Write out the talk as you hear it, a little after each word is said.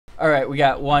All right, we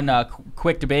got one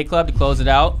quick debate club to close it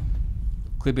out,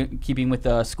 keeping with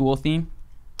the school theme.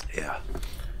 Yeah.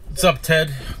 What's up,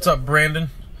 Ted? What's up, Brandon?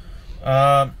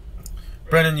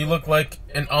 Brendan, you look like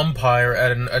an umpire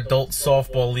at an adult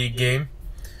softball league game.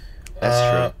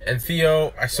 That's true. And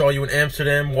Theo, I saw you in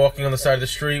Amsterdam walking on the side of the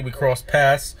street. We crossed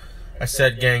paths. I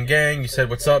said, gang, gang. You said,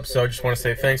 what's up? So I just want to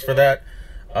say thanks for that.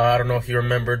 I don't know if you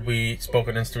remembered. We spoke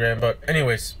on Instagram. But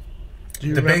anyways, do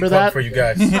you debate remember club that? for you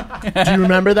guys. Do you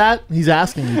remember that? He's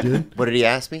asking you, dude. What did he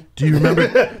ask me? Do you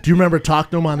remember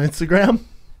talking to him on Instagram?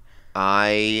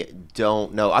 I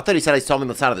don't know. I thought he said I saw him on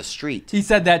the side of the street. He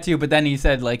said that too, but then he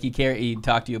said like he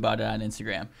talked to you about it on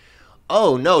Instagram.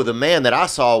 Oh, no. The man that I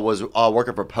saw was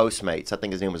working for Postmates. I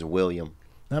think his name was William.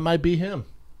 That might be him.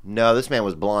 No, this man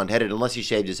was blonde-headed. Unless he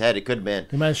shaved his head, it could have been.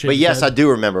 He might have shaved but his yes, head. I do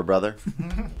remember, brother.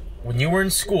 When you were in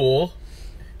school,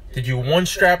 did you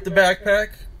one-strap the backpack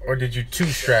or did you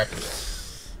two-strap it?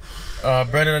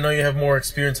 Brendan, I know you have more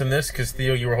experience in this because,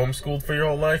 Theo, you were homeschooled for your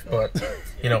whole life. But,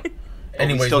 you know,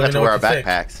 anyways, we still got to wear our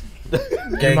backpacks.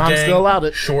 Gang, Mom's gang, still allowed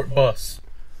it. Short bus.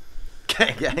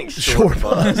 Gang, gang, Short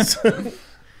bus.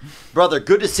 Brother,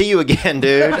 good to see you again,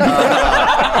 dude.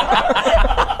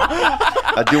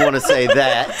 I do want to say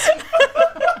that.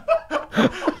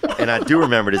 And I do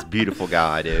remember this beautiful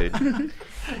guy, dude.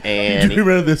 And do you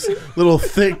remember this little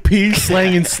thick piece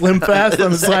slanging Slim Fast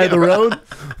on the side of the road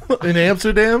in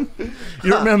Amsterdam? You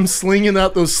don't remember him slinging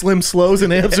out those Slim Slows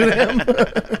in Amsterdam?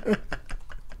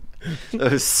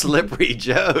 Those slippery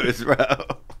Joes, bro.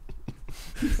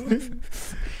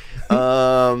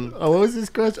 What was this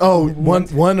question? Oh,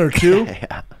 one or two?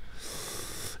 Yeah.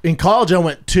 In college, I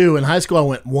went 2. In high school, I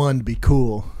went 1 to be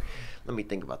cool. Let me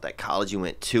think about that. College, you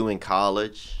went 2 in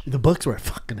college. The books were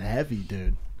fucking heavy,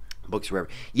 dude. Books were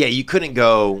yeah, you couldn't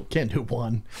go. Can't do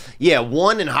 1. Yeah,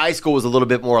 1 in high school was a little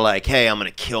bit more like, hey, I'm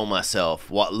gonna kill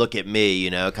myself. What? Look at me, you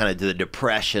know, kind of the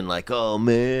depression, like, oh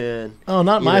man. Oh,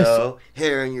 not you my. know,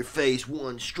 hair in your face,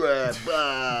 one strap,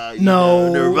 blah, you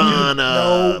No, know, Nirvana,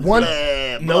 no, one.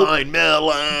 blah, Nope. blind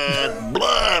melon,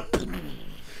 blah.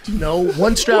 No,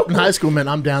 1 strap in high school meant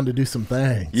I'm down to do some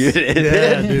things. You did,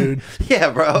 Yeah, dude.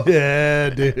 Yeah, bro.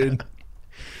 Yeah, dude.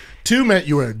 2 meant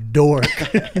you were a dork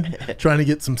trying to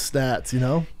get some stats, you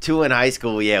know? 2 in high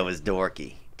school, yeah, was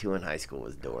dorky. 2 in high school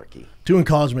was dorky. 2 in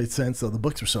college made sense, though. The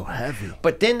books were so heavy.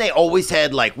 But then they always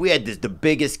had, like, we had the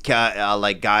biggest guy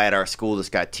at our school, this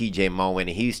guy TJ Moen,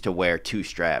 and he used to wear 2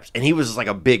 straps. And he was just like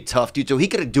a big, tough dude, so he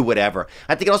could do whatever.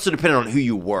 I think it also depended on who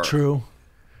you were. True.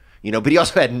 You know, but he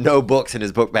also had no books in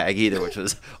his book bag either, which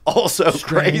was also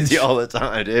crazy all the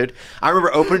time, dude. I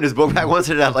remember opening his book bag once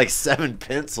and it had like 7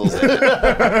 pencils in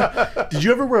it. Did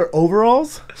you ever wear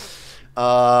overalls?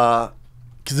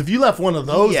 Because if you left one of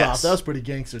those Yes. off, that was pretty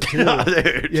gangster too.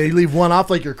 Dude. Yeah, you leave one off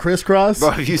like your crisscross.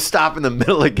 Bro, if you stop in the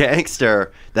middle of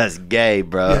gangster, that's gay,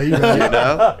 bro. Yeah, you're right. You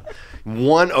know?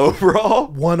 1 overall?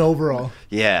 1 overall.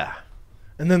 Yeah.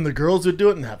 And then the girls would do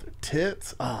it and have their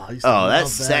tits. Oh, I used to love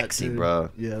that's that, sexy, dude. bro.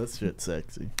 Yeah, that shit's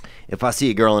sexy. If I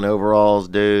see a girl in overalls,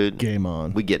 dude, Game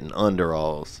on. we getting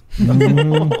underalls.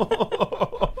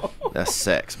 That's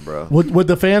sex, bro. What'd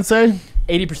the fans say?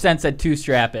 80% said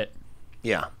 2-strap it.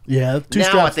 Yeah. Yeah, 2 Now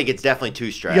straps. I think it's definitely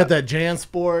 2 straps. You got that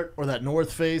JanSport or that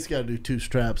North Face. You got to do 2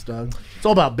 straps, dog. It's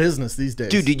all about business these days.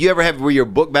 Dude, did you ever have where your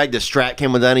book bag, the strap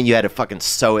came undone and you had to fucking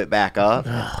sew it back up?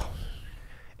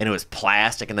 And it was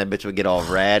plastic and that bitch would get all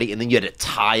ratty and then you had to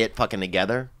tie it fucking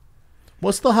together?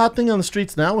 What's the hot thing on the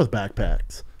streets now with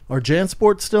backpacks? Are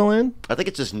JanSports still in? I think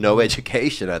it's just no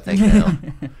education, I think, now.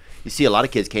 You see a lot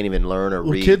of kids can't even learn or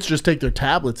read. Kids just take their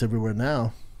tablets everywhere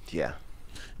now. Yeah.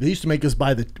 They used to make us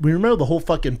buy we remember the whole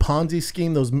fucking Ponzi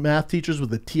scheme, those math teachers with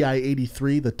the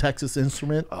TI-83, the Texas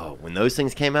Instrument? Oh, when those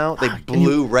things came out, they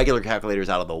blew regular calculators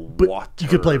out of the water. You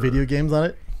could play video games on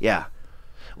it? Yeah.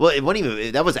 Well, it wasn't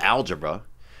even, that was algebra,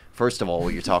 first of all,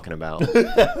 what you're talking about.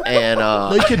 And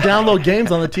No, you could download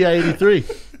games on the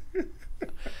TI-83.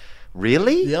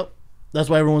 Really? Yep. That's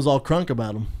why everyone was all crunk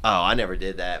about them. Oh, I never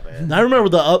did that, man. And I remember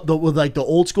with like the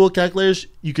old school calculators,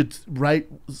 you could write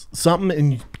something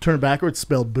and you turn it backwards,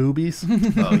 spelled boobies.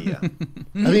 Oh, yeah. I think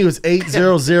it was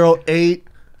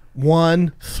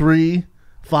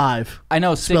 8008135. I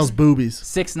know Spells boobies.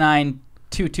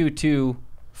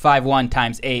 6922251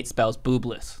 times 8 spells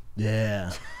boobless.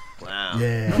 Yeah. Wow.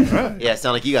 Yeah. Yeah, it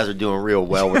sounds like you guys are doing real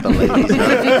well with the ladies.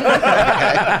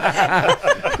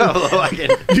 Huh?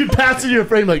 You'd pass in your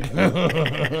frame like,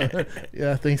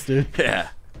 yeah, thanks, dude. Yeah.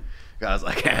 Guys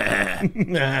like,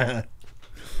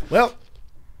 Well,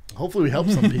 hopefully we help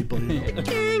some people. You know?